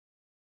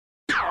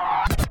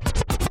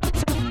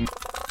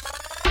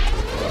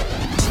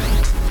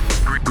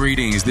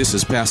Greetings, this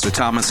is Pastor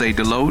Thomas A.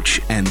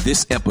 DeLoach, and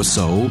this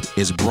episode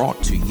is brought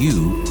to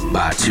you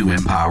by To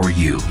Empower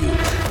You,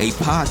 a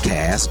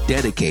podcast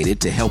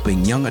dedicated to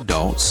helping young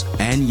adults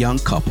and young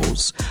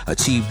couples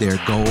achieve their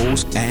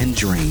goals and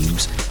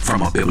dreams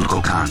from a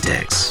biblical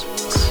context.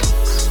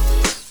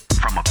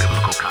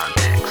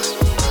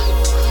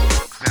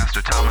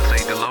 Pastor Thomas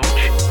A.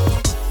 DeLoach.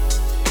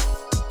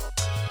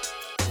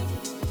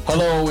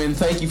 Hello, and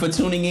thank you for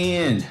tuning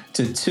in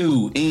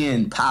to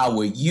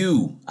Empower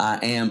You. I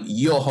am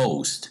your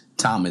host,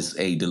 Thomas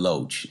A.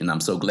 DeLoach, and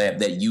I'm so glad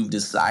that you've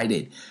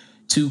decided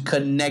to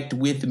connect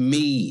with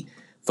me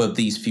for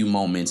these few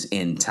moments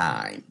in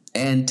time.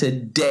 And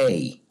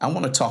today, I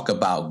want to talk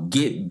about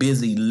get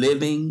busy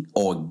living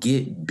or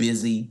get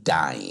busy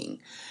dying.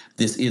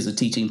 This is a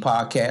teaching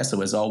podcast,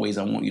 so as always,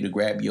 I want you to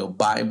grab your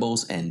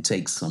Bibles and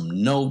take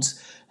some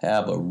notes.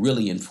 Have a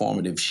really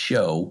informative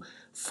show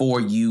for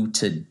you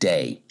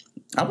today.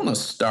 I want to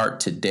start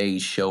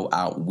today's show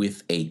out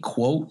with a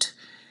quote,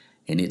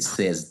 and it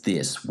says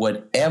this: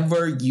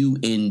 whatever you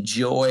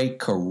enjoy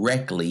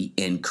correctly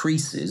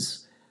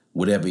increases,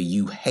 whatever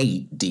you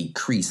hate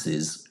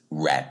decreases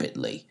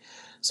rapidly.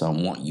 So I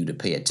want you to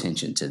pay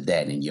attention to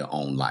that in your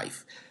own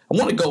life. I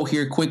want to go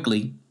here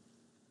quickly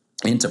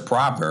into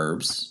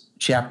Proverbs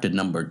chapter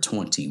number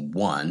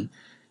 21. I'm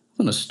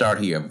going to start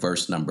here at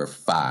verse number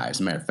 5. As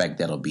a matter of fact,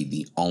 that'll be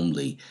the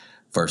only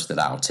verse that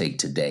I'll take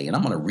today. And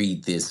I'm going to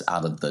read this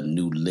out of the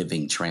New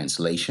Living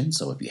Translation.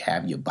 So if you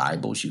have your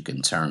Bibles, you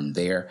can turn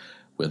there,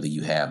 whether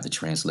you have the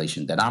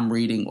translation that I'm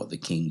reading or the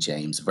King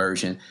James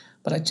Version.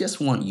 But I just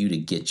want you to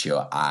get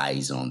your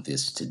eyes on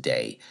this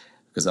today,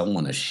 because I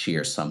want to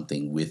share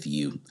something with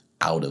you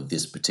out of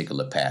this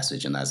particular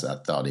passage. And as I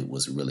thought it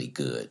was really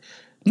good.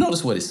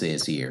 Notice what it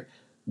says here.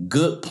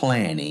 Good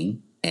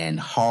planning and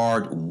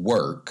hard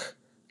work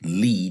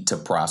lead to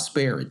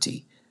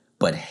prosperity,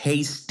 but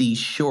hasty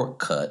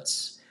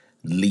shortcuts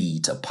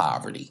lead to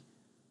poverty.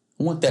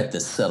 I want that to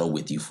settle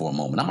with you for a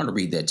moment. I'm going to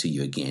read that to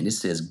you again. It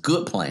says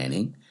good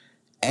planning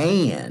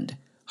and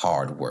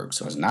hard work.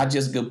 So it's not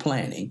just good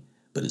planning,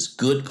 but it's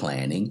good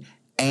planning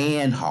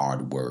and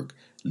hard work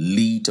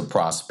lead to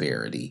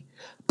prosperity,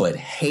 but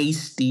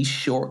hasty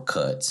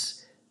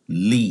shortcuts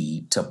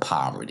lead to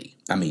poverty.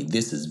 I mean,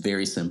 this is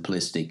very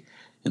simplistic,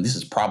 and this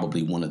is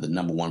probably one of the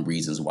number one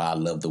reasons why I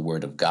love the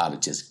Word of God.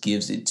 It just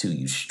gives it to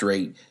you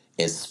straight,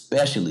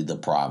 especially the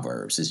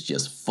Proverbs. It's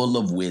just full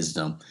of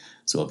wisdom.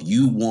 So if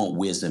you want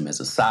wisdom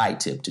as a side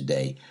tip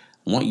today,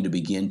 I want you to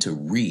begin to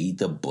read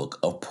the book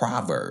of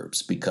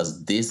Proverbs,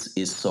 because this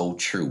is so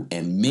true.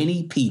 And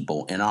many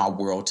people in our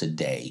world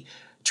today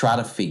try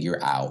to figure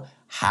out,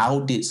 how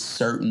did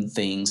certain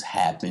things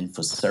happen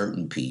for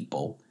certain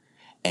people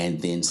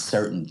and then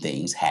certain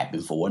things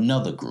happen for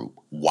another group?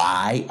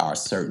 Why are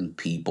certain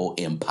people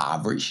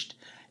impoverished?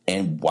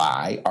 And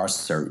why are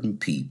certain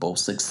people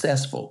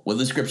successful? Well,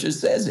 the scripture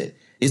says it.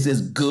 It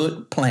says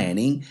good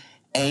planning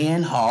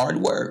and hard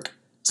work.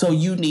 So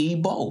you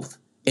need both.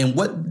 And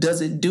what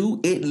does it do?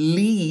 It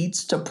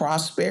leads to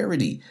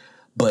prosperity.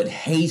 But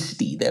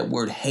hasty, that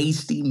word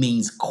hasty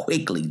means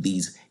quickly.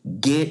 These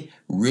get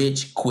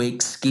rich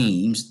quick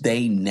schemes,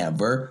 they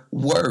never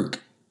work.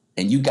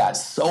 And you got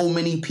so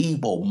many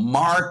people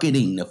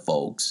marketing to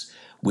folks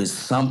with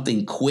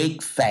something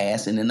quick,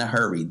 fast, and in a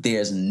hurry.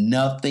 There's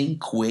nothing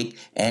quick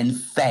and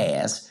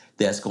fast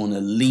that's going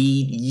to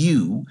lead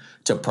you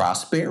to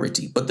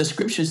prosperity. But the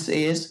scripture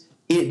says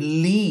it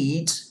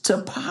leads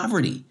to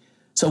poverty.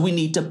 So we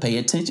need to pay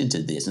attention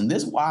to this. And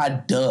this is why I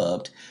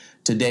dubbed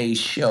today's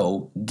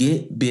show,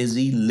 Get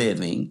Busy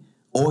Living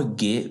or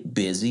Get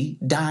Busy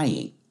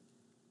Dying.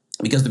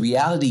 Because the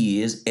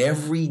reality is,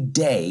 every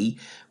day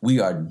we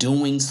are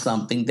doing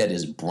something that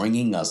is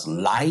bringing us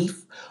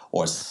life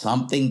or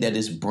something that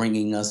is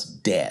bringing us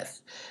death.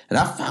 And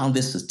I found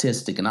this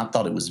statistic and I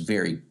thought it was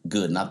very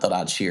good, and I thought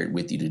I'd share it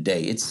with you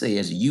today. It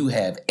says you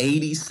have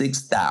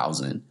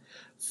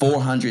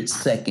 86,400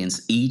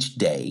 seconds each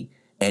day,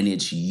 and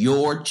it's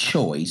your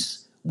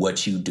choice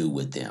what you do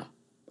with them.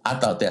 I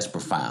thought that's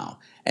profound.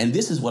 And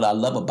this is what I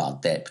love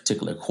about that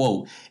particular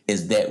quote,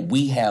 is that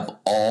we have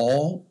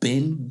all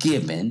been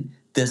given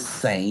the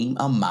same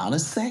amount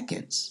of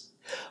seconds.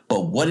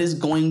 But what is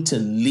going to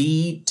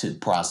lead to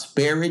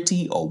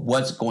prosperity or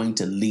what's going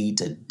to lead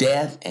to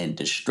death and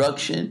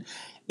destruction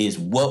is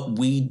what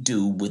we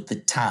do with the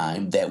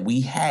time that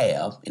we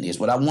have. And here's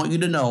what I want you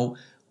to know.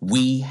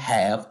 We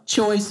have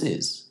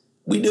choices.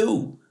 We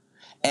do.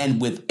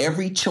 And with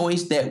every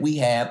choice that we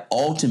have,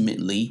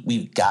 ultimately,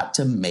 we've got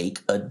to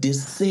make a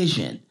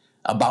decision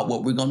about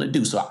what we're going to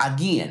do. So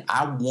again,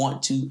 I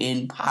want to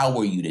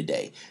empower you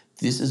today.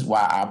 This is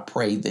why I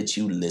pray that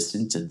you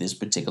listen to this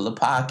particular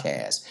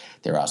podcast.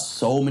 There are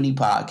so many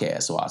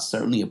podcasts, so I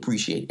certainly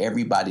appreciate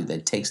everybody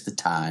that takes the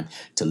time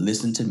to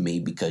listen to me,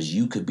 because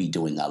you could be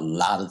doing a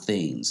lot of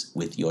things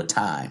with your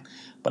time.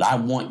 but I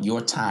want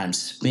your time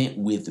spent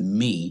with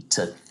me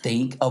to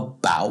think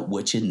about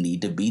what you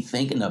need to be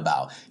thinking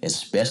about,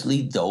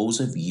 especially those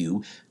of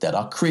you that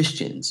are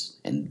Christians.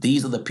 And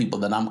these are the people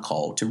that I'm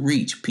called to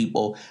reach,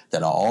 people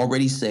that are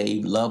already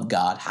saved, love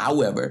God.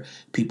 However,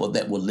 people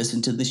that will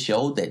listen to the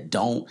show that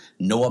don't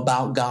know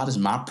about God, is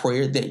my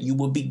prayer that you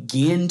will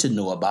begin to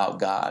know about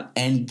God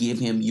and give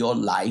him your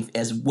life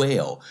as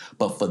well.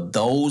 But for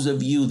those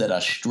of you that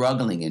are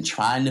struggling and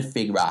trying to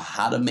figure out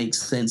how to make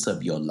sense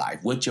of your life,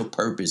 what your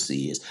purpose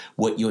is,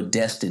 what your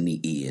destiny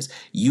is,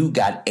 you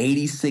got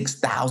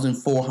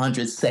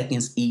 86,400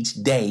 seconds each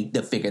day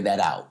to figure that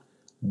out.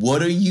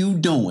 What are you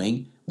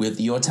doing with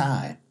your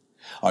time?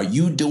 Are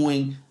you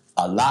doing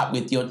a lot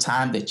with your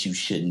time that you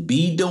shouldn't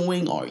be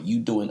doing? Or are you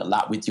doing a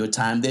lot with your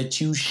time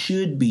that you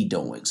should be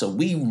doing? So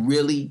we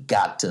really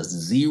got to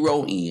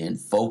zero in,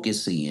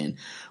 focus in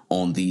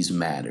on these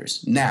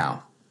matters.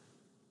 Now,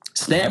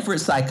 Stanford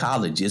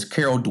psychologist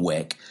Carol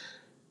Dweck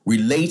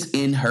relates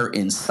in her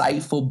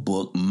insightful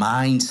book,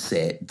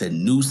 Mindset, The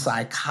New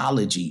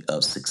Psychology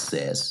of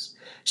Success.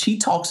 She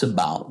talks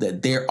about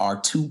that there are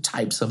two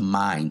types of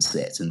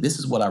mindsets, and this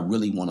is what I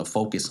really want to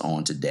focus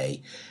on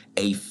today: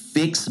 a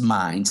fixed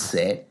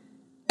mindset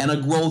and a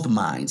growth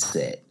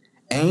mindset.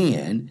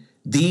 And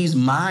these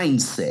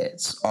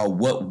mindsets are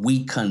what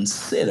we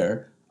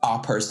consider our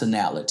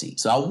personality.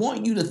 So I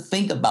want you to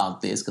think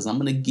about this, because I'm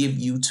going to give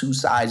you two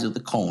sides of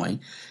the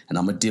coin, and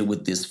I'm going to deal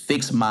with this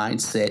fixed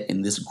mindset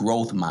and this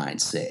growth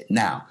mindset.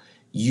 Now,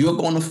 you're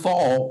going to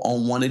fall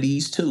on one of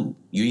these two.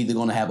 You're either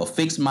going to have a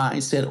fixed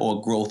mindset or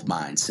a growth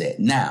mindset.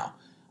 Now,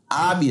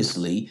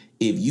 obviously,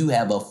 if you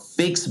have a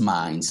fixed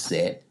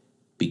mindset,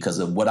 because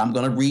of what I'm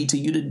going to read to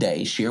you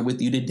today, share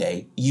with you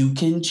today, you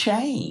can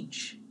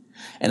change.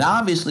 And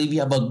obviously, if you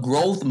have a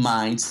growth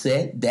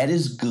mindset, that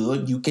is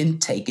good. You can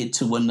take it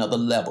to another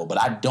level.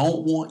 But I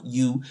don't want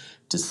you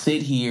to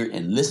sit here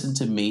and listen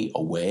to me,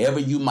 or wherever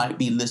you might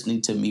be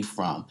listening to me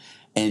from,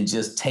 and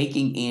just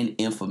taking in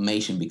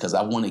information, because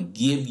I want to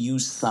give you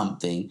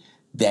something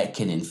that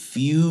can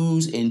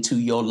infuse into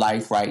your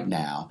life right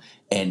now.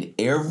 And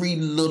every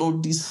little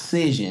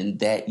decision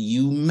that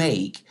you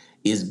make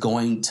is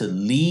going to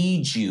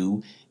lead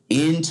you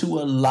into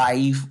a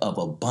life of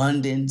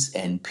abundance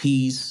and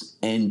peace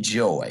and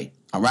joy.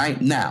 All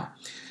right. Now,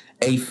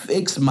 a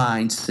fixed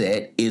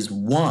mindset is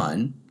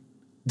one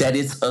that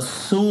is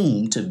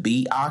assumed to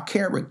be our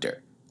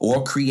character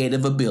or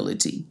creative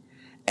ability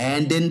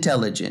and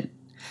intelligence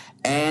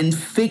and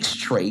fixed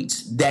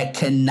traits that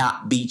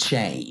cannot be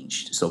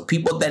changed. So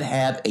people that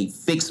have a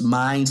fixed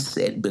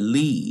mindset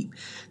believe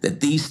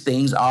that these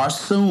things are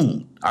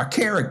assumed: our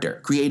character,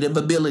 creative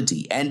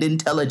ability, and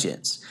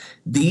intelligence.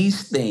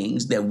 These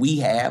things that we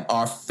have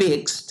are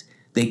fixed.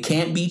 They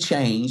can't be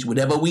changed.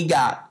 Whatever we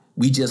got,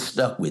 we just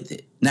stuck with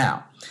it.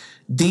 Now,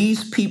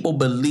 these people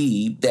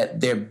believe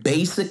that their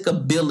basic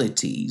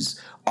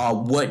abilities are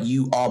what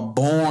you are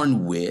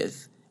born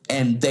with,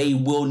 and they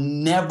will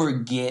never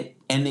get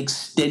an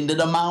extended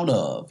amount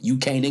of. You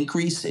can't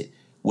increase it.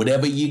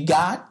 Whatever you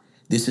got,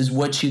 this is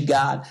what you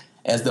got.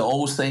 As the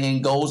old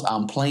saying goes,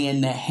 I'm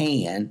playing the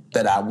hand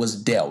that I was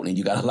dealt. And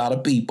you got a lot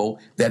of people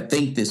that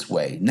think this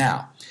way.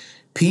 Now,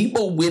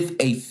 people with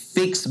a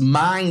fixed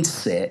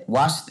mindset,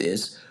 watch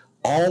this,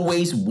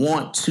 always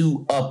want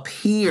to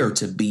appear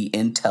to be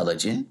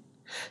intelligent,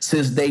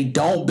 since they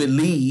don't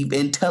believe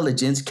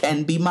intelligence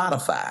can be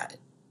modified.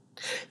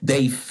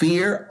 They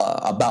fear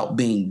about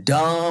being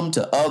dumb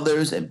to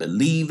others and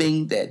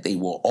believing that they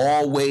will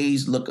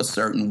always look a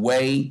certain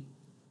way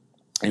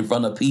in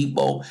front of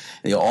people.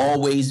 They'll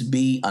always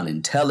be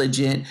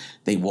unintelligent.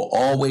 They will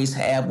always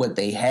have what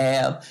they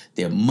have.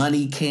 Their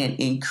money can't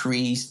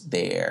increase.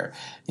 Their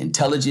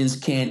intelligence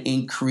can't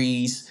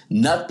increase.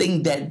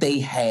 Nothing that they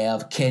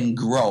have can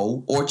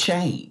grow or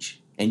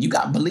change. And you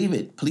got to believe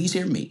it. Please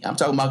hear me. I'm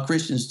talking about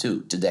Christians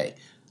too today.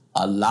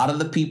 A lot of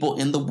the people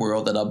in the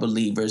world that are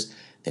believers,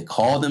 that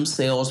call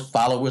themselves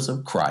followers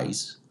of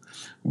Christ,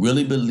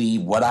 really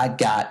believe what I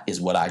got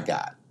is what I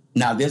got.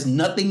 Now, there's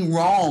nothing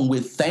wrong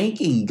with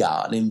thanking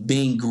God and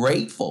being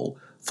grateful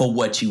for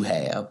what you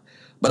have.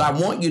 But I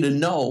want you to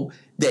know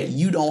that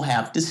you don't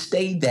have to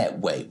stay that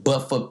way.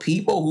 But for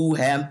people who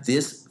have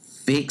this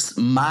fixed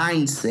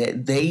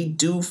mindset, they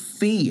do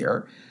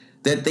fear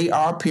that they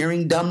are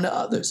appearing dumb to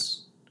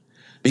others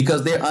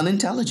because they're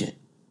unintelligent.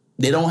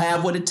 They don't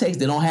have what it takes.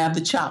 They don't have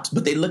the chops,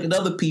 but they look at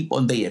other people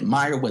and they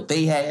admire what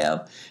they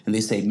have. And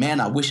they say,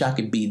 man, I wish I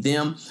could be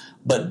them.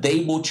 But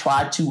they will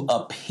try to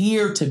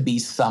appear to be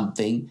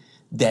something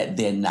that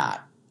they're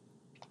not.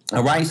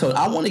 All right. So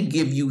I want to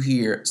give you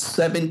here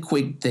 7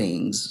 quick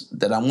things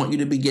that I want you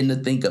to begin to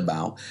think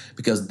about,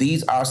 because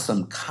these are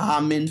some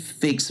common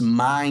fixed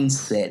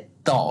mindset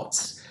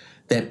thoughts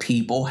that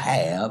people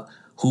have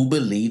who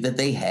believe that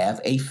they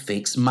have a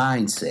fixed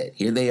mindset.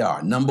 Here they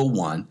are. Number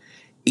 1.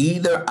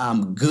 Either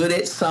I'm good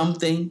at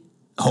something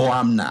or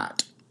I'm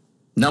not.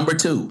 Number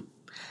 2,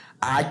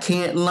 I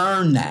can't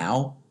learn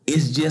now.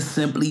 It's just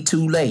simply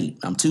too late.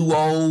 I'm too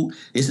old.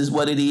 This is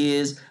what it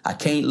is. I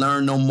can't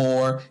learn no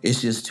more.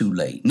 It's just too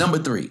late. Number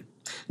 3,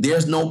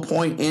 there's no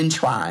point in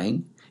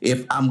trying.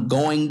 if I'm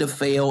going to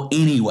fail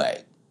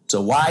anyway?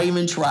 So why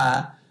even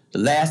try? The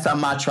last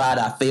time I tried,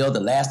 I failed. The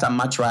last time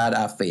I tried,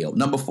 I failed.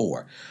 Number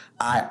 4,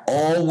 I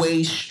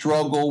always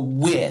struggle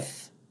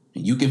with,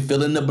 you can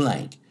fill in the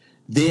blank,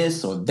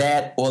 this or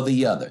that or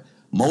the other.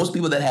 Most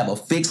people that have a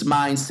fixed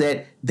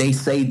mindset, they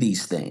say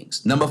these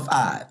things. Number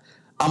 5,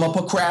 I'm a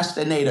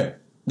procrastinator.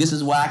 This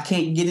is why I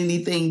can't get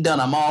anything done.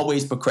 I'm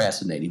always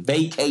procrastinating.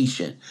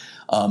 Vacation,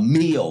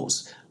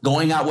 meals,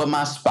 going out with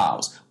my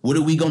spouse. What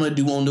are we going to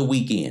do on the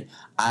weekend?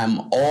 I'm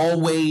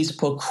always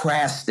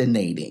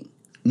procrastinating.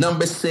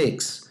 Number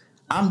 6,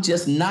 I'm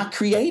just not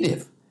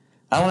creative.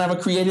 I don't have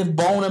a creative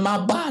bone in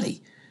my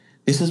body.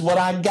 This is what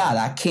I got.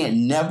 I can't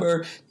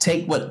never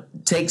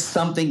take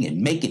something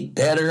and make it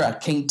better. I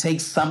can't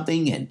take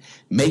something and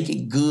make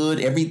it good.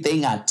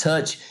 Everything I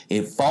touch,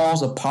 it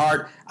falls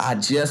apart. I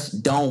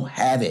just don't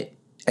have it.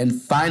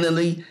 And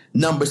finally,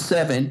 number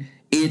 7,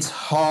 it's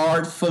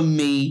hard for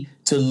me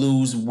to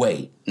lose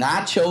weight.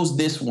 Now, I chose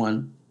this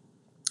one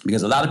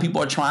because a lot of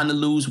people are trying to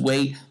lose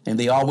weight and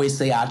they always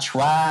say, I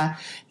try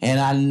and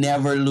I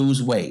never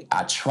lose weight.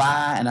 I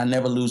try and I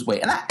never lose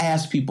weight. And I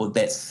ask people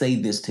that say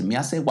this to me,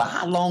 I say, well,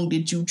 how long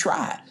did you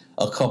try?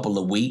 A couple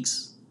of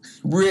weeks?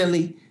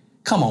 Really?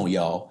 Come on,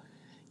 y'all.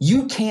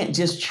 You can't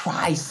just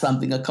try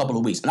something a couple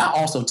of weeks. And I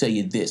also tell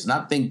you this, and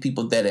I think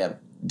people that have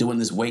doing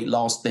this weight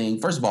loss thing,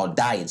 first of all,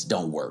 diets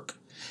don't work.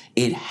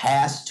 It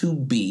has to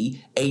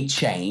be a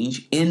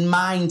change in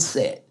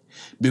mindset.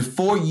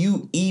 Before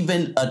you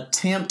even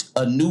attempt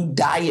a new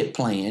diet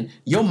plan,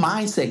 your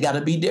mindset got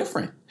to be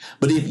different.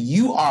 But if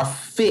you are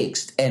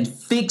fixed and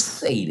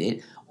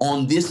fixated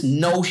on this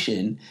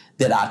notion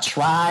that I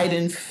tried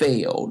and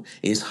failed,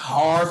 it's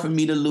hard for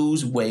me to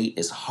lose weight,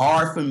 it's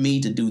hard for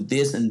me to do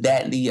this and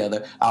that and the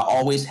other, I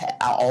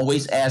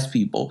always ask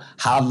people,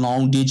 how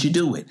long did you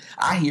do it?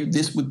 I hear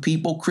this with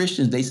people,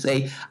 Christians, they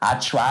say, I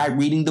tried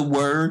reading the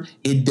word,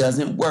 it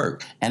doesn't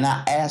work. And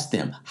I ask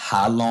them,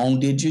 how long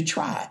did you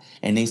try?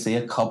 And they say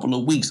a couple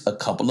of weeks, a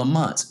couple of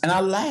months. And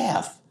I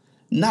laugh,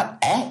 not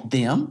at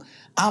them.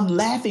 I'm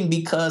laughing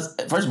because,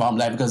 first of all, I'm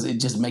laughing because it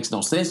just makes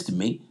no sense to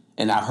me.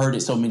 And I've heard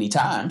it so many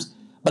times.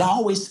 But I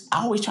always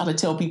try to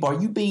tell people,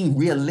 are you being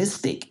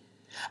realistic?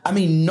 I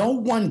mean, no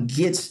one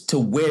gets to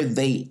where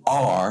they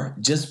are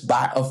just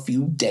by a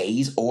few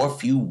days or a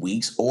few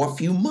weeks or a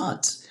few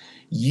months.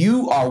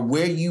 You are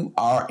where you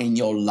are in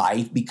your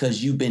life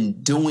because you've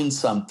been doing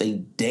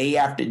something day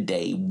after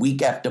day,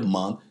 week after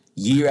month,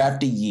 year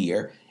after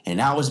year. And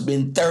now it's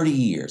been 30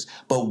 years.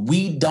 But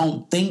we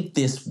don't think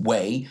this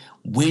way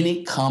when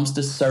it comes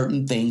to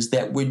certain things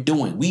that we're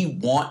doing. We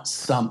want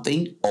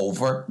something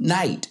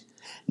overnight.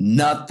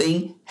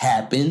 Nothing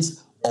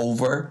happens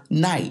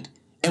overnight.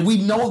 And we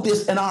know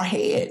this in our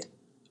head,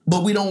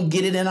 but we don't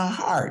get it in our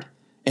heart.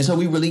 And so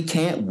we really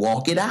can't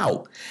walk it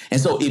out. And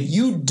so if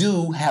you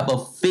do have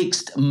a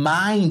fixed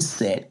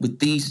mindset with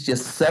these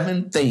just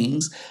 7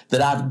 things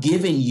that I've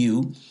given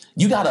you,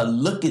 you got to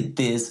look at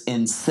this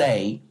and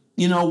say,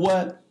 you know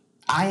what?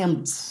 I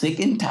am sick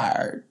and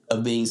tired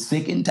of being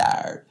sick and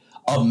tired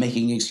of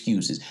making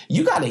excuses.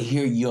 You got to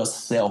hear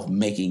yourself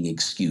making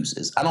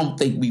excuses. I don't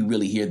think we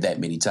really hear that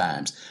many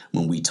times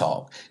when we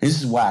talk. This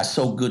is why it's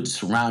so good to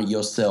surround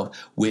yourself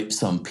with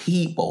some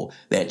people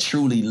that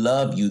truly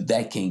love you,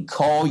 that can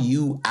call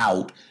you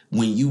out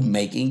when you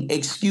making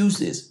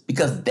excuses,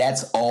 because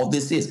that's all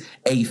this is.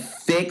 A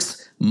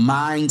fixed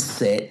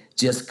mindset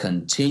just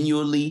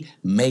continually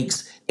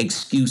makes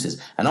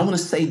excuses. And I want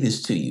to say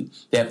this to you,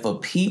 that for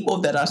people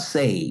that are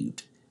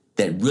saved,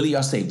 that really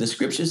are saved, the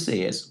scripture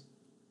says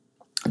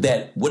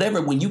that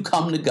when you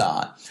come to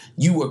God,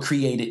 you were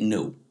created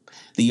new.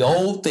 The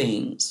old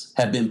things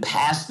have been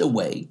passed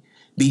away.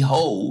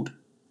 Behold,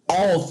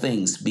 all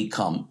things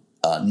become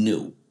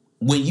new.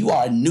 When you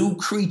are a new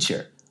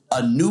creature,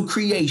 a new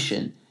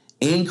creation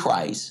in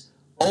Christ,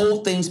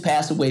 old things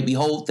pass away.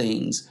 Behold,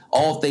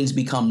 all things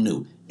become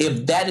new.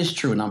 If that is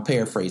true, and I'm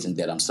paraphrasing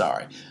that, I'm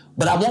sorry.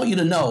 But I want you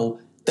to know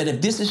that if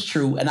this is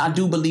true, and I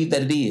do believe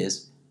that it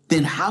is,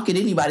 then how can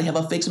anybody have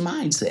a fixed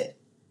mindset?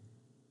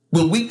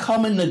 When we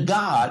come into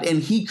God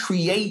and he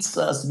creates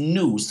us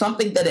new,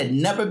 something that had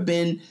never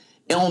been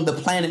on the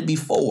planet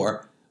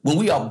before, when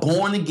we are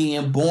born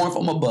again, born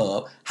from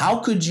above, how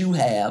could you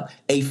have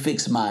a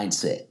fixed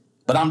mindset?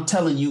 But I'm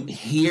telling you,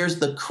 here's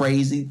the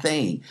crazy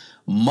thing.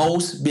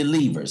 Most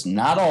believers,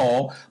 not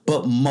all,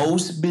 but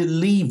most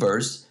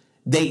believers,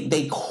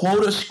 they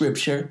quote a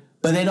scripture,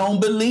 but they don't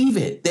believe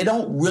it. They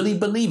don't really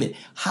believe it.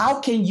 How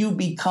can you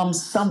become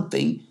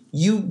something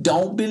you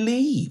don't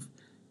believe?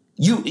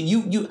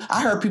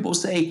 I heard people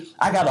say,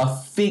 I got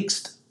a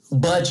fixed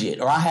budget,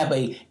 or I have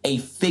a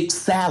fixed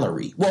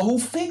salary. Well, who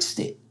fixed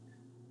it?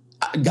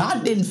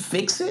 God didn't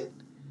fix it.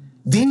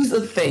 These are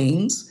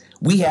things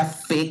we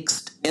have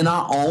fixed in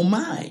our own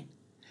mind.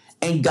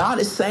 And God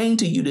is saying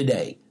to you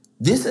today,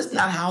 this is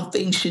not how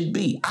things should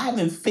be. I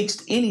haven't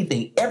fixed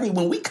anything.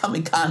 When we come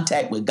in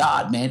contact with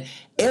God, man,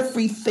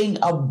 everything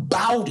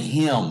about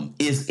him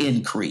is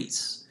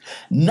increased.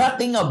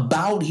 Nothing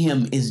about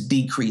him is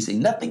decreasing.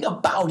 Nothing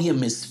about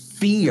him is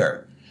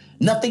fear.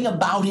 Nothing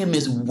about him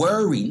is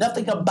worry.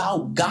 Nothing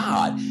about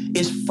God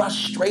is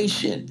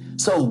frustration.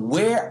 So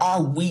where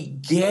are we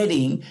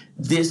getting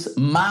this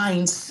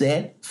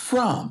mindset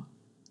from?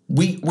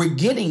 We're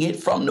getting it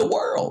from the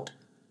world.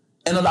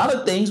 And a lot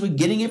of things, we're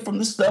getting it from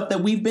the stuff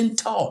that we've been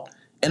taught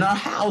in our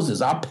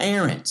houses, our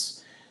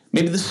parents,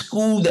 maybe the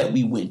school that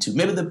we went to,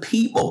 maybe the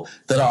people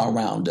that are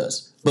around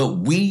us. But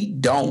we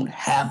don't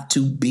have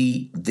to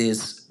be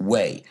this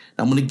way.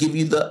 I'm going to give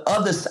you the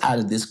other side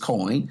of this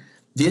coin.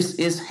 This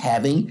is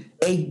having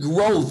a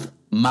growth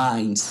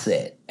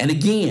mindset. And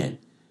again,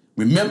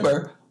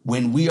 remember,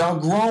 when we are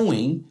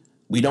growing,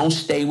 we don't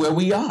stay where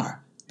we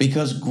are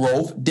because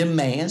growth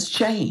demands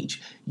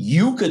change.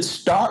 You could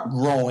start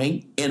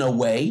growing in a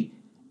way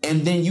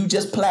and then you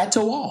just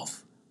plateau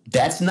off.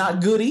 That's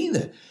not good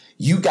either.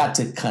 You got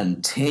to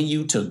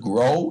continue to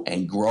grow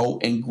and grow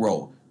and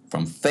grow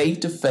from faith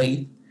to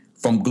faith,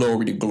 from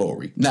glory to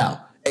glory.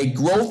 Now, a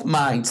growth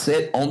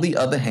mindset, on the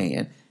other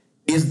hand,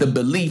 is the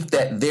belief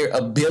that their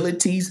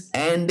abilities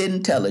and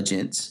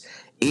intelligence,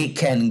 it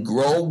can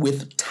grow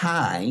with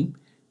time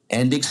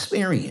and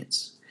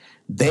experience.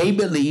 They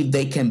believe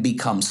they can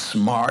become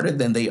smarter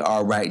than they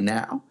are right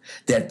now,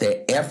 that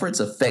their efforts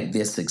affect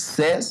their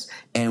success,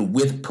 and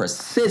with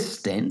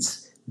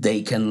persistence,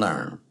 they can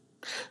learn.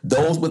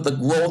 Those with a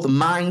growth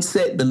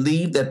mindset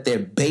believe that their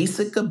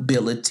basic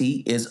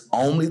ability is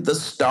only the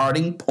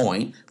starting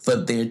point for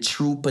their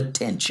true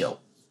potential.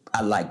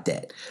 I like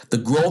that. The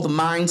growth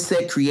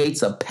mindset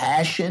creates a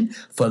passion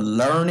for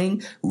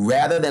learning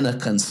rather than a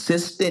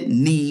consistent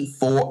need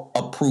for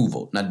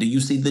approval. Now, do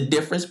you see the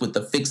difference with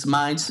the fixed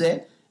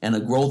mindset and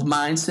a growth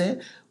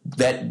mindset?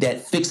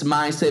 That fixed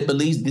mindset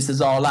believes this is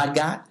all I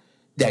got.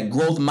 That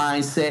growth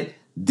mindset,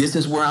 this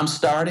is where I'm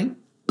starting,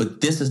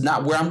 but this is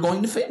not where I'm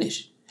going to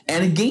finish.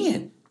 And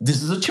again,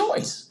 this is a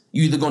choice.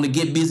 You're either going to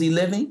get busy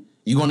living,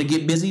 you're going to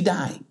get busy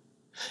dying.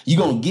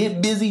 You're going to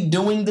get busy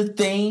doing the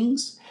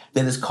things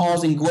that is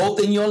causing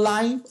growth in your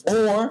life,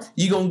 or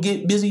you're going to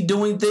get busy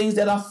doing things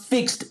that are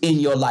fixed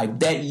in your life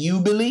that you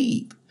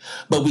believe.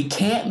 But we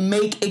can't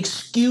make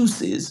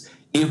excuses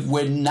if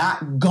we're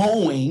not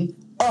going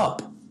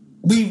up.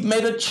 We've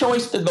made a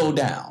choice to go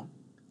down.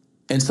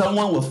 And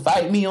someone will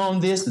fight me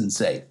on this and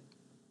say,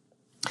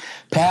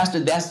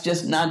 Pastor, that's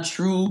just not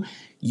true.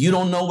 You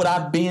don't know what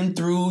I've been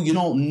through. You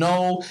don't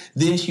know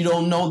this. You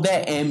don't know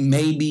that. And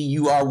maybe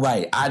you are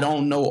right. I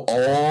don't know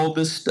all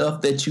the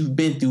stuff that you've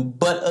been through.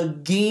 But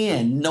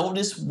again,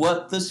 notice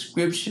what the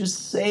scripture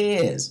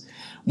says.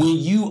 When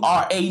you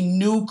are a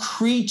new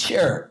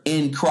creature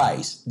in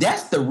Christ,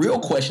 that's the real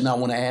question I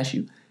want to ask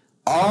you.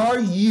 Are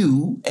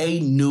you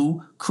a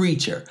new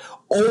creature?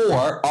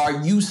 Or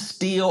are you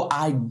still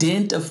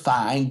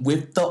identifying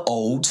with the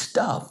old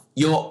stuff,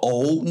 your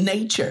old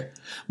nature?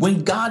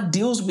 When God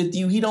deals with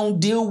you, he don't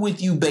deal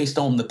with you based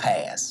on the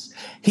past.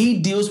 He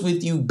deals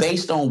with you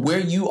based on where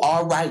you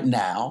are right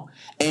now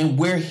and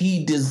where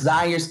he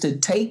desires to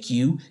take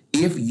you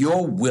if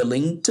you're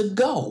willing to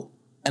go.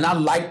 And I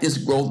like this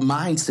growth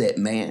mindset,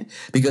 man,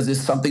 because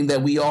it's something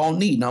that we all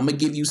need. Now, I'm going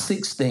to give you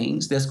 6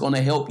 things that's going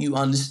to help you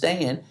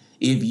understand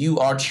if you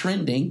are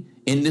trending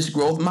in this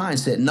growth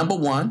mindset. Number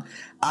 1,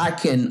 I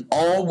can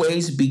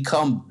always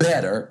become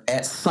better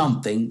at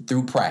something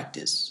through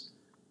practice.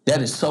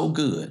 That is so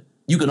good.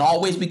 You can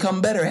always become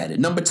better at it.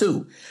 Number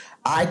 2,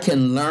 I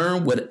can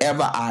learn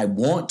whatever I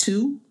want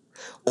to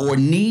or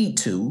need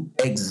to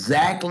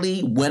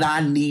exactly when I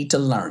need to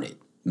learn it.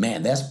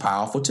 Man, that's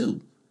powerful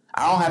too.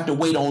 I don't have to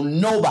wait on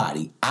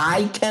nobody.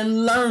 I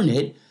can learn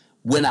it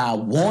when I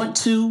want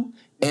to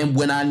and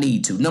when I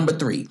need to. Number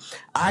 3,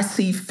 I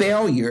see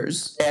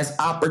failures as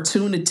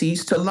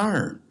opportunities to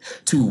learn,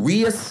 to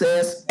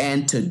reassess,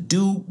 and to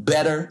do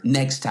better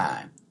next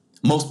time.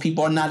 Most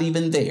people are not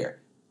even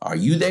there. Are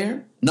you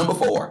there? Number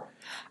 4,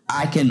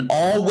 I can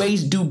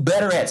always do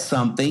better at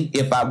something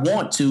if I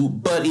want to,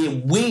 but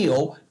it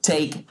will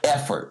take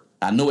effort.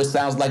 I know it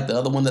sounds like the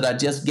other one that I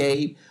just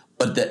gave,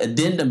 but the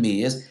addendum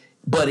is,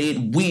 but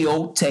it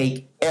will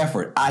take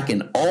effort. I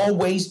can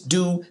always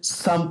do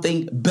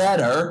something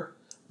better,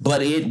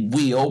 but it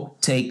will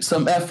take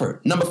some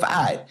effort. Number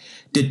 5,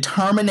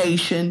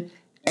 determination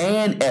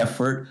and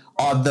effort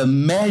are the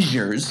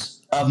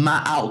measures of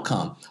my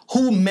outcome.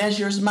 Who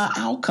measures my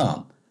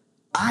outcome?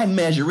 I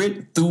measure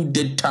it through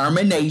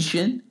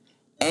determination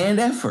and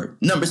effort.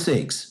 Number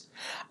 6,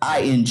 I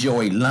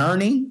enjoy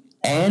learning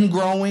and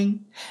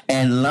growing,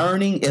 and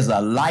learning is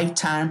a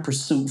lifetime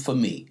pursuit for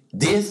me.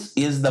 This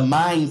is the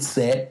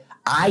mindset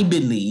I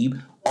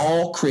believe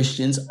all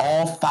Christians,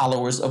 all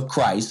followers of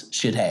Christ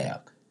should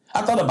have.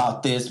 I thought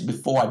about this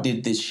before I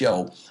did this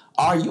show.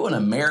 Are you an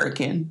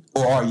American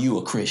or are you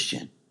a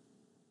Christian?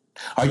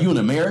 Are you an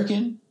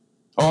American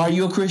or are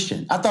you a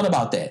Christian? I thought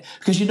about that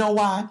because you know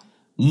why?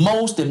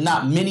 Most, if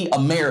not many,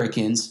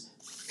 Americans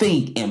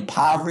think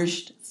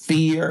impoverished,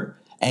 fear,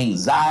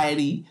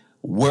 anxiety,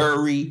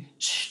 worry,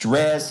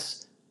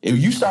 stress. If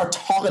you start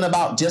talking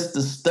about just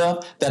the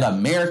stuff that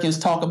Americans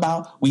talk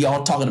about, we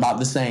all talking about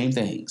the same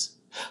things.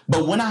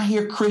 But when I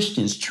hear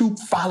Christians, true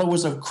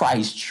followers of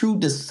Christ, true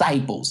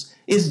disciples,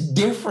 it's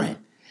different.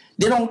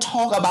 They don't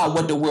talk about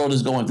what the world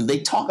is going through. They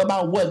talk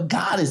about what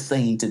God is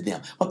saying to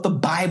them, what the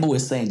Bible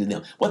is saying to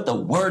them, what the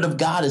Word of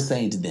God is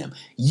saying to them.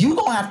 You're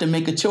going to have to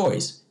make a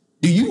choice.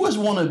 Do you just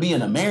want to be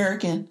an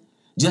American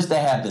just to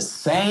have the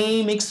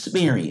same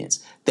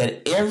experience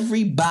that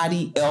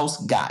everybody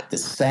else got? The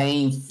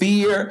same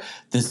fear,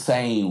 the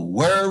same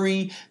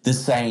worry, the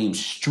same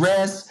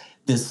stress,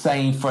 the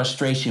same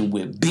frustration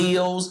with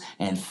bills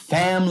and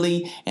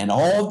family and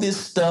all this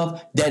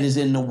stuff that is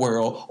in the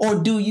world?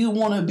 Or do you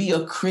want to be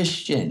a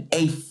Christian,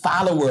 a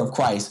follower of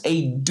Christ,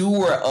 a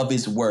doer of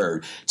his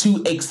word,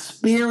 to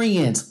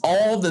experience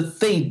all the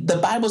things? The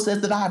Bible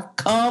says that I've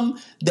come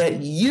that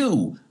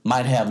you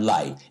might have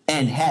life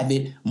and have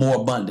it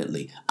more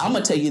abundantly. I'm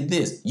going to tell you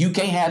this. You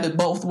can't have it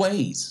both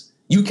ways.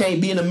 You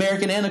can't be an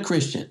American and a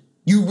Christian.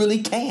 You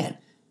really can't.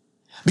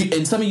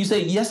 And some of you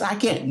say, yes, I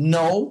can.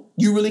 No,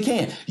 you really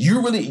can't.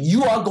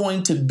 You are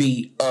going to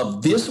be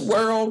of this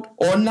world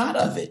or not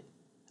of it.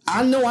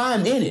 I know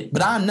I'm in it,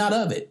 but I'm not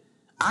of it.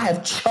 I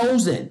have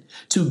chosen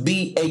to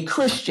be a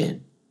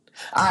Christian.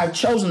 I have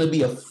chosen to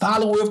be a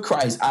follower of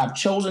Christ. I've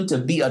chosen to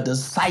be a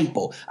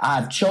disciple.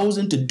 I've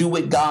chosen to do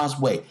it God's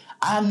way.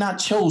 I'm not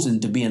chosen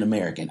to be an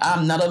American.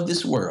 I'm not of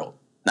this world.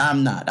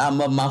 I'm not. I'm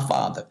of my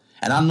Father.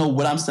 And I know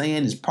what I'm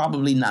saying is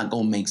probably not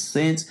going to make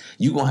sense.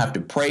 You're going to have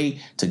to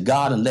pray to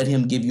God and let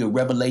him give you a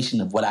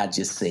revelation of what I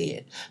just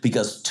said.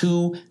 Because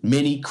too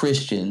many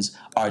Christians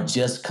are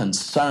just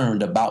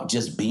concerned about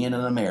just being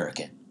an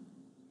American.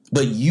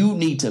 But you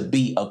need to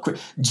be a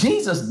Christian.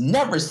 Jesus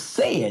never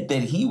said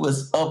that he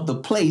was of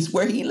the place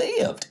where he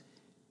lived.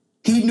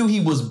 He knew he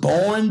was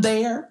born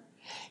there.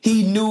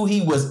 He knew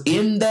he was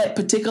in that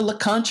particular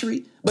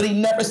country. But he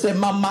never said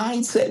my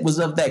mindset was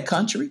of that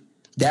country.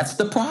 That's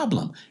the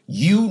problem.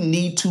 You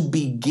need to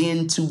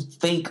begin to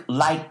think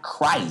like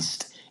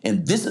Christ.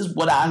 And this is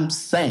what I'm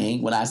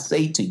saying when I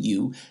say to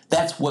you,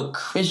 that's what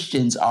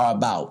Christians are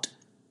about.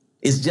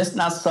 It's just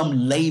not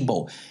some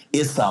label.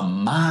 It's a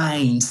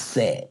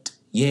mindset.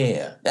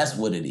 Yeah, that's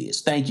what it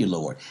is. Thank you,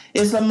 Lord.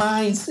 It's a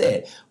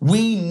mindset.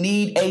 We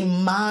need a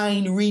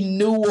mind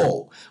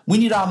renewal. We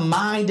need our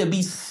mind to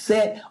be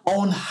set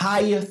on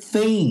higher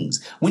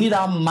things. We need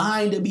our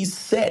mind to be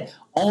set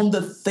on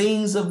the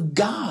things of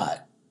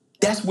God.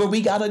 That's where we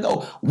got to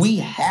go. We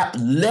have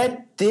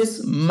let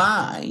this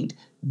mind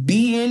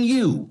be in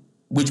you,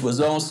 which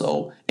was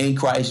also in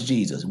Christ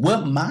Jesus.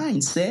 What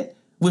mindset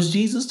was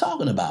Jesus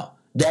talking about?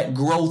 That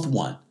growth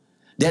one,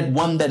 that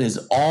one that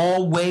is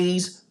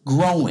always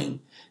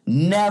growing,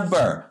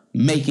 never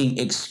making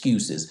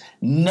excuses,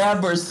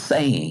 never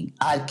saying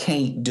I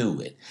can't do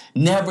it,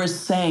 never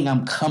saying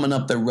I'm coming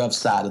up the rough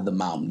side of the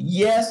mountain.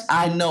 Yes,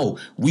 I know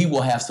we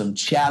will have some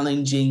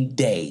challenging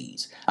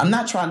days. I'm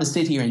not trying to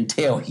sit here and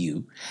tell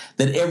you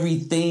that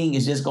everything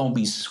is just going to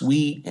be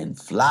sweet and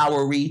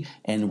flowery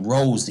and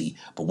rosy.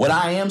 But what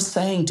I am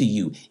saying to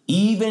you,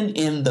 even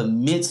in the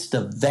midst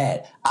of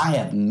that, I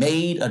have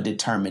made a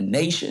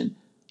determination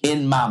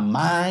in my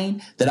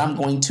mind that I'm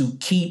going to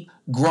keep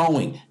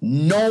growing.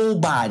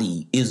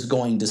 Nobody is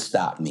going to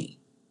stop me.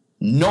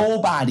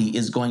 Nobody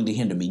is going to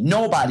hinder me.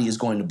 Nobody is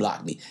going to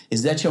block me.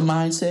 Is that your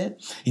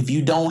mindset? If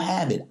you don't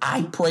have it,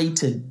 I pray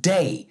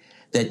today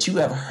that you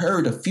have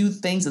heard a few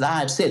things that I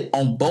have said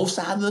on both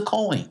sides of the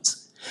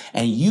coins.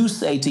 And you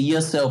say to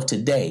yourself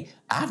today,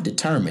 I've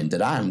determined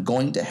that I am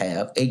going to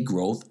have a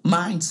growth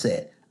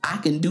mindset. I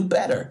can do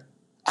better.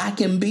 I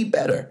can be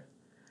better.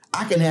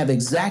 I can have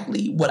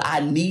exactly what I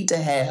need to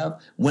have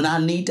when I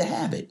need to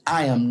have it.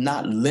 I am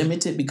not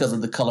limited because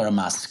of the color of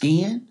my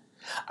skin.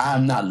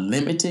 I'm not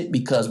limited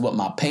because what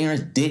my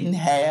parents didn't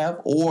have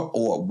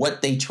or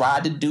what they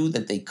tried to do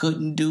that they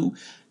couldn't do.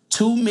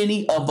 Too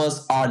many of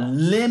us are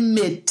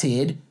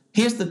limited.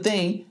 Here's the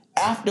thing,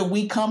 after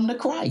we come to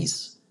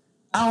Christ.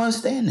 I don't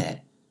understand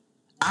that.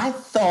 I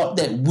thought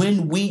that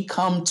when we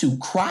come to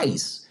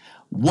Christ,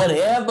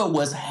 whatever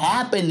was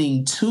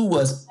happening to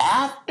us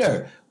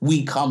after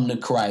we come to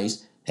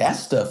Christ, that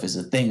stuff is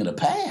a thing of the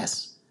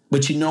past.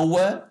 But you know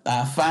what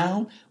I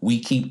found? We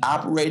keep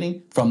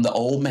operating from the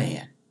old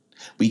man.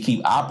 We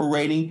keep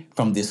operating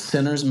from this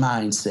sinner's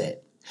mindset.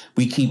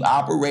 We keep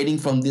operating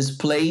from this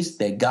place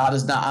that God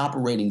is not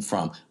operating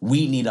from.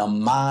 We need a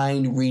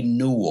mind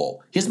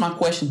renewal. Here's my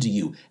question to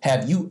you.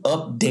 Have you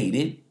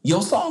updated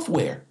your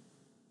software?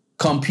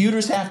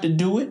 Computers have to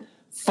do it.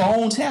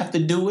 Phones have to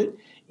do it.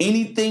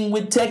 Anything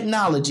with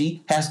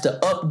technology has to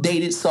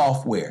update its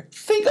software.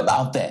 Think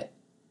about that.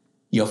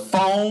 Your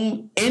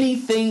phone,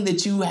 anything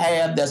that you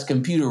have that's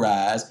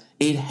computerized,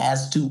 it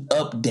has to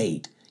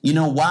update. You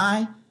know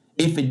why?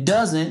 If it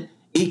doesn't,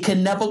 it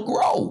can never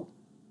grow.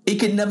 It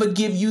can never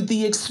give you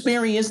the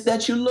experience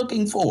that you're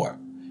looking for.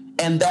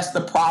 And that's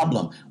the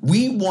problem.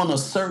 We want a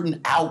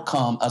certain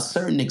outcome, a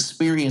certain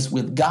experience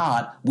with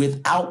God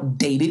with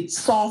outdated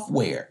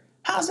software.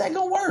 How's that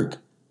going to work?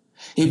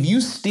 If you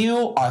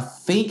still are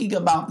thinking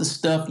about the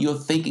stuff you're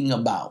thinking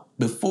about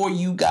before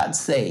you got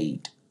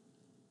saved,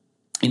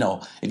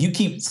 if you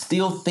keep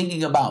still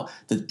thinking about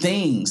the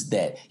things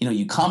that,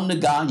 you come to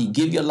God, you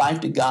give your life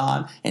to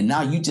God, and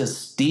now you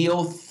just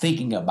still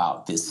thinking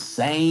about this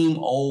same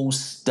old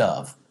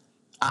stuff,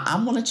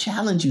 I want to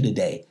challenge you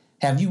today.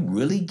 Have you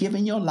really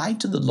given your life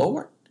to the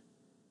Lord?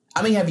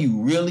 I mean, have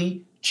you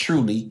really,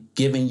 truly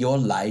given your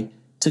life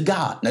to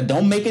God? Now,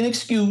 don't make an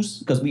excuse,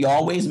 because we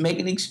always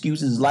making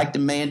excuses, like the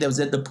man that was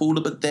at the pool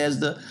of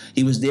Bethesda.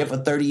 He was there for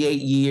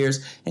 38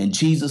 years, and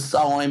Jesus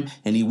saw him,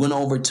 and he went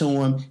over to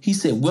him. He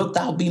said, wilt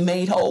thou be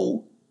made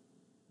whole?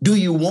 Do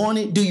you want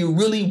it? Do you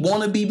really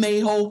want to be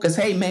made whole? Because,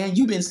 hey, man,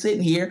 you've been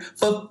sitting here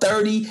for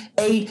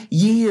 38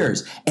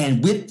 years.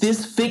 And with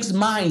this fixed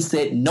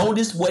mindset,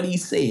 notice what he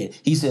said.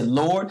 He said,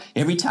 Lord,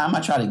 every time I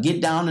try to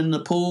get down in the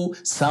pool,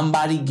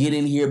 somebody get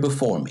in here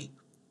before me.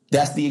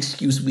 That's the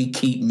excuse we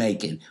keep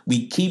making.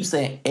 We keep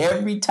saying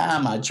every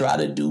time I try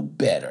to do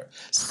better,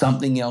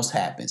 something else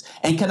happens.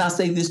 And can I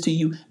say this to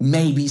you?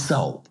 Maybe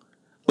so.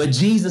 But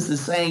Jesus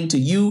is saying to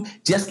you,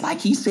 just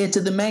like he said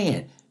to the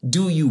man,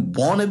 do you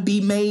want to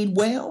be made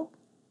well?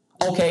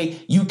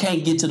 Okay, you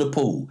can't get to the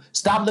pool.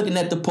 Stop looking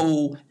at the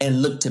pool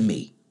and look to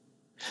me.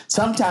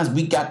 Sometimes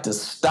we got to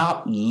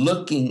stop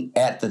looking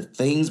at the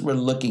things we're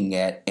looking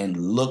at and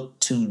look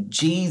to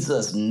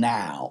Jesus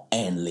now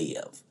and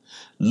live.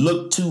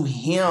 Look to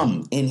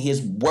him in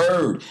his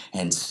word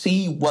and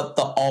see what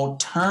the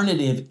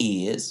alternative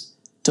is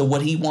to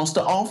what he wants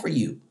to offer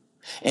you.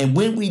 And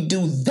when we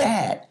do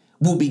that,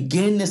 we'll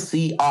begin to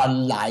see our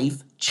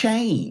life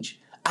change.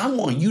 I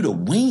want you to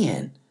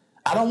win.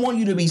 I don't want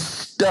you to be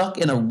stuck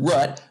in a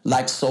rut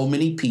like so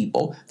many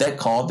people that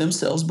call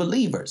themselves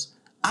believers.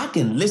 I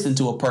can listen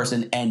to a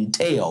person and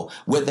tell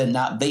whether or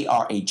not they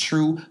are a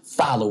true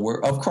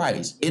follower of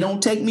Christ. It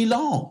don't take me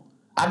long.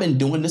 I've been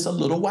doing this a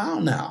little while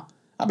now.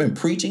 I've been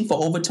preaching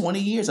for over 20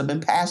 years. I've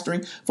been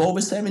pastoring for over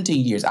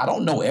 17 years. I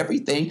don't know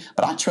everything,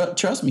 but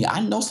trust me,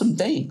 I know some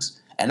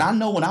things. And I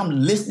know when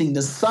I'm listening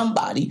to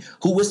somebody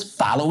who is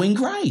following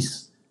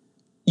Christ.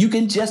 You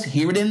can just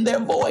hear it in their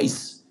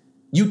voice.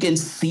 You can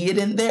see it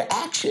in their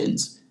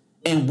actions.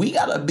 And we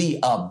got to be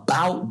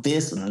about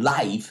this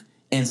life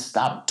and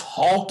stop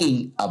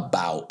talking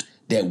about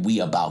that we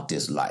about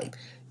this life.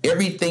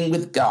 Everything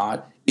with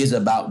God is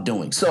about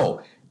doing.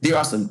 So there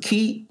are some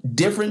key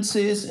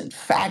differences and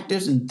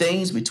factors and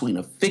things between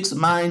a fixed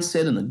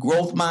mindset and a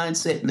growth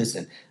mindset.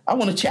 Listen, I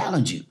want to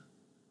challenge you.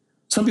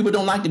 Some people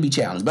don't like to be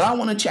challenged, but I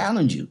want to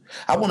challenge you.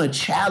 I want to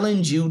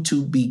challenge you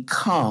to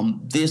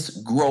become this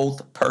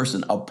growth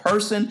person. A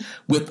person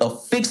with a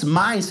fixed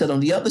mindset on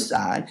the other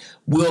side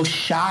will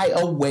shy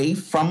away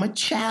from a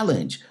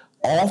challenge,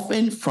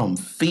 often from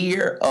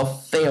fear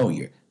of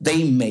failure.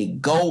 They may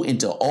go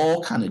into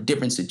all kind of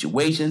different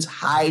situations,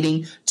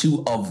 hiding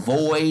to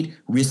avoid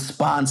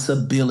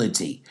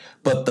responsibility.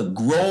 But the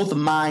growth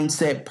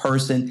mindset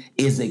person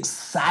is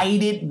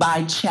excited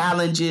by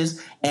challenges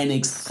and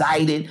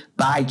excited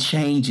by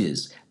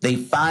changes. They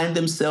find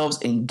themselves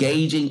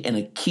engaging in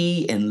a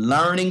key in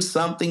learning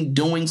something,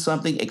 doing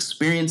something,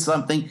 experience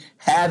something,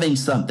 having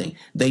something.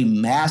 They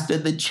master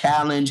the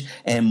challenge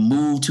and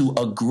move to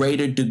a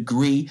greater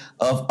degree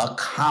of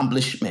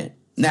accomplishment.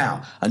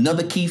 Now,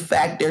 another key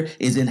factor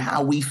is in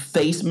how we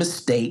face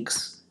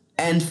mistakes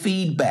and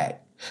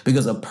feedback,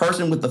 because a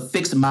person with a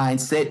fixed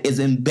mindset is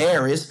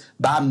embarrassed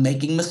by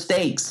making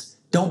mistakes.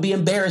 Don't be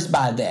embarrassed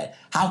by that.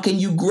 How can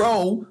you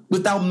grow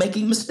without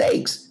making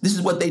mistakes? This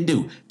is what they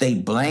do. They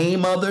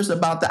blame others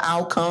about the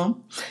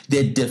outcome.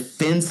 They're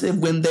defensive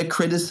when they're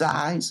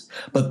criticized.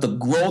 But the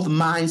growth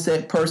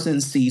mindset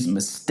person sees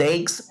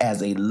mistakes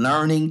as a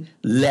learning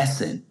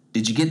lesson.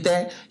 Did you get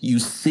that? You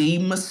see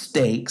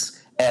mistakes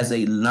as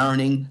a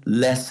learning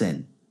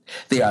lesson.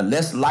 They are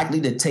less likely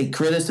to take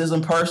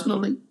criticism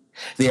personally.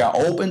 They are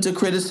open to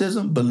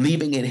criticism,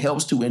 believing it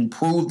helps to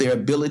improve their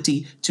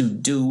ability to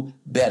do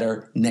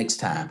better next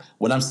time.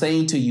 What I'm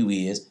saying to you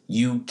is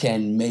you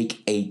can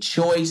make a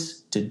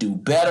choice to do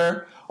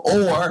better,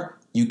 or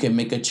you can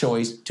make a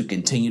choice to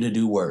continue to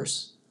do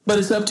worse. But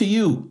it's up to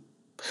you.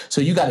 So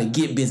you got to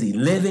get busy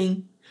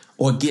living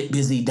or get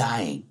busy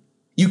dying.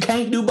 You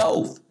can't do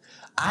both.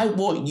 I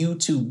want you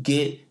to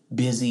get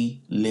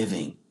busy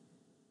living.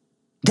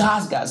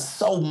 God's got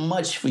so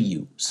much for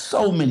you,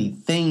 so many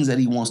things that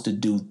he wants to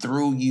do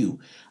through you.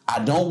 I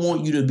don't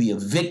want you to be a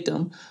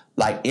victim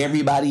like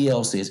everybody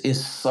else is.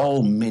 It's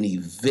so many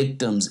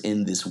victims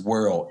in this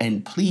world.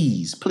 And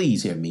please,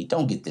 please hear me.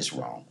 Don't get this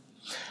wrong.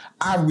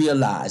 I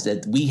realize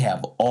that we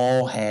have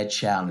all had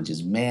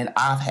challenges. Man,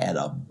 I've had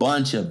a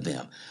bunch of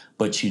them.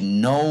 But you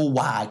know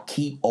why I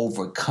keep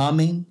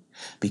overcoming?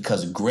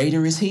 Because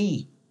greater is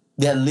he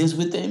that lives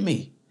within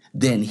me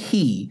than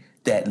he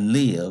that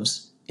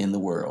lives in the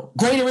world.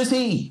 Greater is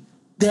he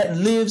that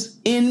lives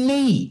in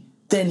me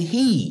than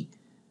he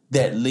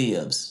that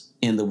lives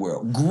in the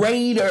world.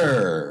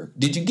 Greater.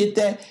 Did you get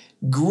that?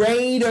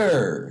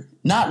 Greater,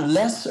 not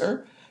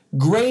lesser.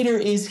 Greater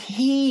is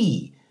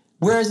he.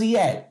 Where is he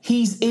at?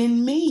 He's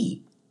in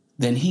me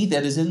than he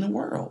that is in the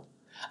world.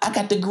 I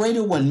got the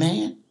greater one,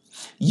 man.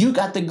 You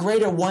got the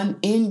greater one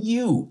in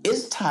you.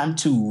 It's time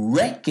to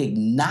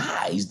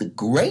recognize the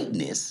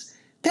greatness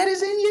that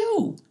is in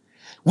you.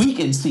 We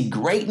can see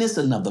greatness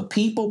in other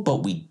people,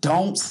 but we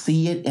don't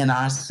see it in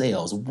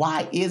ourselves.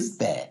 Why is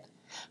that?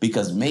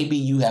 Because maybe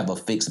you have a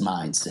fixed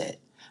mindset.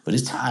 But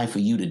it's time for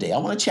you today. I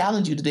want to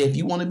challenge you today. If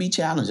you want to be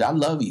challenged, I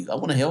love you. I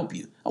want to help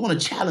you. I want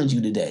to challenge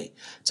you today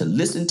to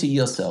listen to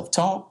yourself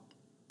talk,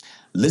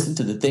 listen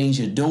to the things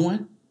you're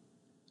doing.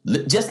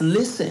 Just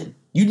listen.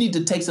 You need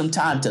to take some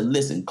time to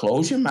listen.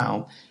 Close your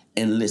mouth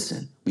and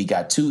listen. We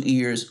got 2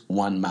 ears,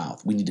 1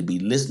 mouth. We need to be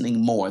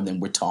listening more than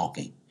we're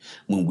talking.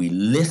 When we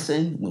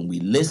listen,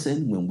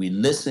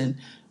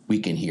 we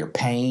can hear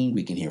pain.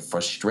 We can hear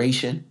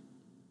frustration.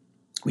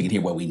 We can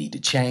hear what we need to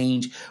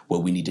change,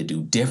 what we need to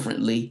do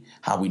differently,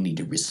 how we need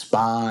to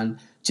respond,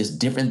 just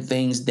different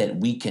things that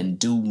we can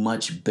do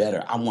much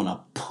better. I want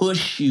to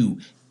push you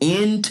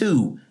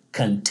into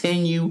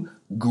continue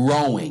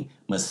growing.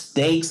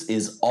 Mistakes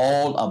is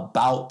all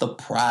about the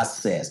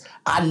process.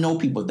 I know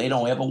people, they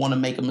don't ever want to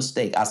make a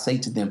mistake. I say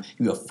to them,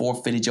 you have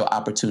forfeited your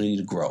opportunity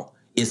to grow.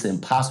 It's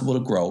impossible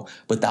to grow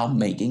without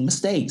making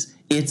mistakes.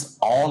 It's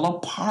all a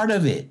part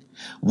of it.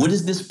 What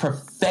is this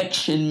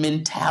perfection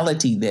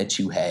mentality that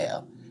you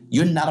have?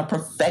 You're not a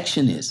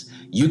perfectionist.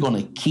 You're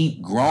going to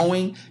keep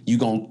growing.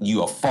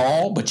 You'll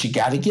fall, but you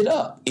got to get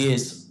up.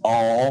 It's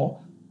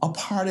all a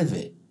part of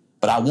it.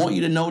 But I want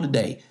you to know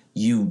today,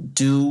 you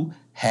do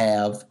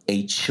have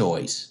a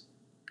choice.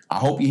 I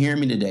hope you hear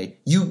me today.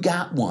 You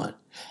got one.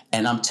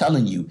 And I'm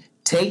telling you,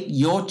 take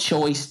your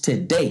choice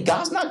today.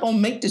 God's not going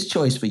to make this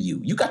choice for you.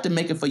 You got to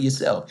make it for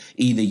yourself.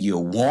 Either you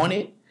want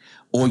it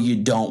or you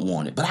don't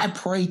want it. But I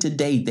pray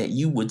today that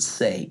you would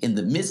say, in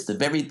the midst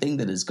of everything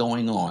that is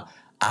going on,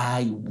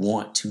 I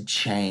want to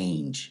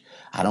change.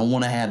 I don't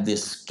want to have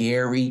this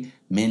scary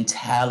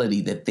mentality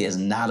that there's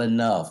not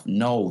enough.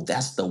 No,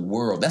 that's the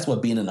world. That's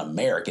what being an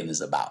American is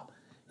about.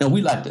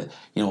 We like to,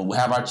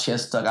 have our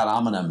chest stuck out.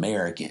 I'm an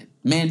American.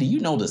 Man, do you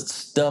know the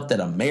stuff that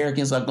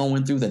Americans are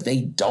going through that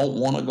they don't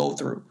want to go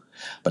through?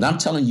 But I'm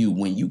telling you,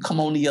 when you come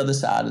on the other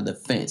side of the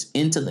fence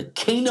into the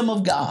kingdom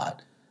of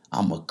God,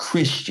 I'm a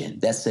Christian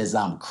that says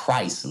I'm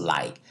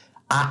Christ-like.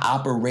 I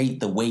operate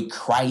the way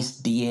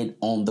Christ did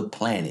on the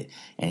planet.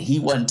 And he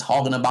wasn't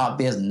talking about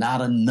there's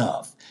not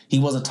enough. He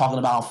wasn't talking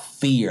about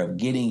fear of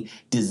getting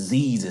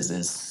diseases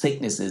and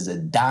sicknesses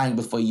and dying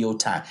before your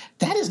time.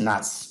 That is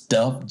not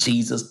stuff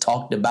Jesus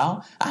talked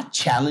about. I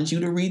challenge you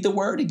to read the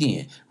word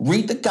again.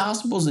 Read the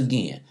Gospels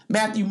again.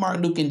 Matthew, Mark,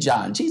 Luke, and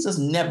John. Jesus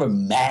never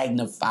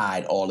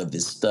magnified all of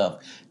this stuff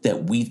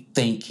that we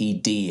think he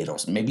did, or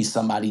maybe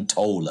somebody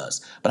told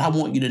us. But I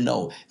want you to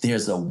know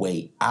there's a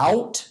way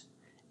out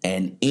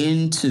and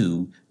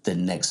into the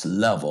next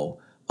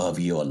level of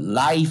your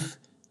life.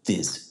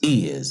 This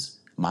is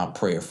my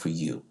prayer for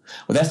you.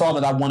 Well, that's all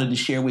that I wanted to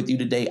share with you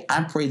today.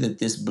 I pray that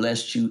this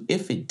blessed you.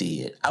 If it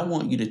did, I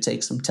want you to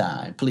take some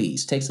time.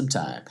 Please take some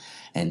time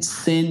and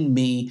send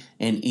me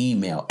an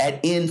email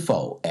at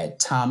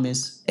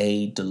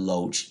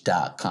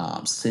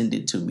info@thomasadeloach.com. Send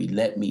it to me.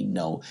 Let me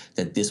know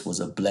that this was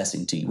a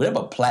blessing to you.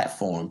 Whatever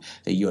platform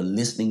that you're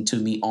listening to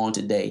me on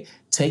today,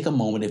 take a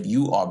moment if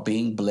you are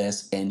being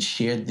blessed and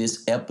share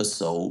this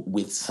episode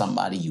with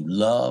somebody you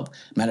love.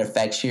 Matter of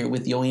fact, share it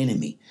with your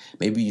enemy.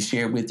 Maybe you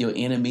share it with your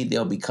enemy,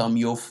 they'll become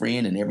your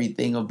friend and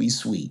everything will be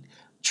sweet.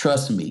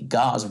 Trust me,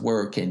 God's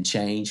word can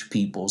change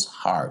people's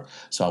heart.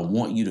 So I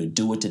want you to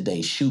do it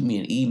today. Shoot me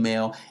an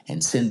email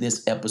and send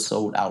this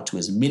episode out to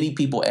as many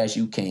people as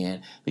you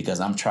can, because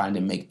I'm trying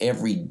to make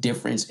every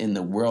difference in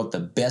the world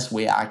the best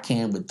way I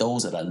can with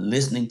those that are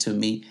listening to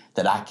me,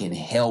 that I can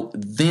help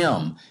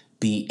them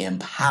be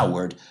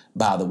empowered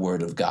by the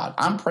word of God.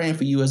 I'm praying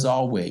for you as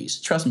always.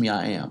 Trust me,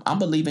 I am. I'm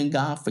believing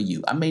God for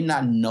you. I may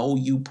not know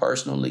you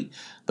personally,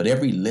 but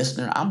every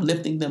listener, I'm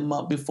lifting them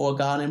up before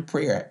God in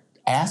prayer,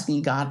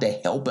 asking God to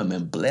help them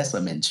and bless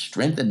them and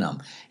strengthen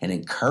them and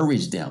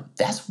encourage them.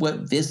 That's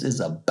what this is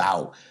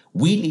about.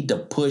 We need to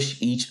push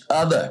each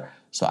other.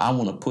 So I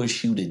want to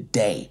push you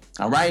today.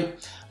 All right.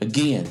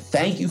 Again,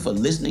 thank you for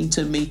listening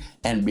to me.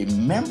 And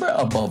remember,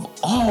 above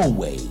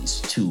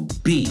always, to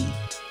be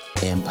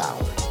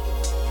empowered.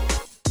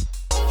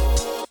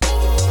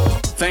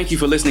 Thank you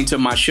for listening to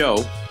my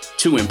show,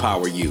 To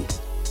Empower You.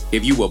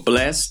 If you were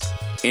blessed,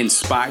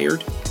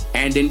 inspired,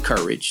 and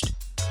encouraged,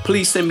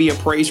 please send me a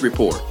praise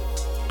report,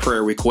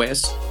 prayer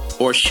requests,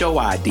 or show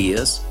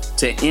ideas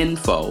to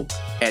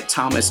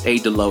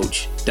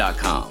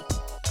info@thomasadeloach.com.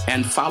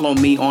 And follow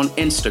me on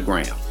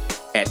Instagram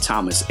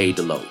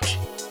 @ThomasADeloach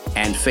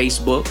and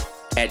Facebook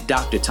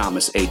 @Dr.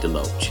 Thomas A.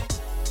 Deloach.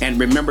 And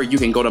remember, you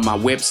can go to my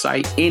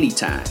website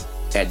anytime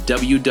at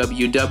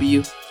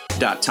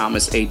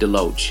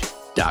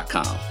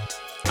www.thomasadeloach.com.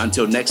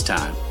 Until next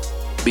time,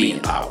 be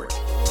empowered.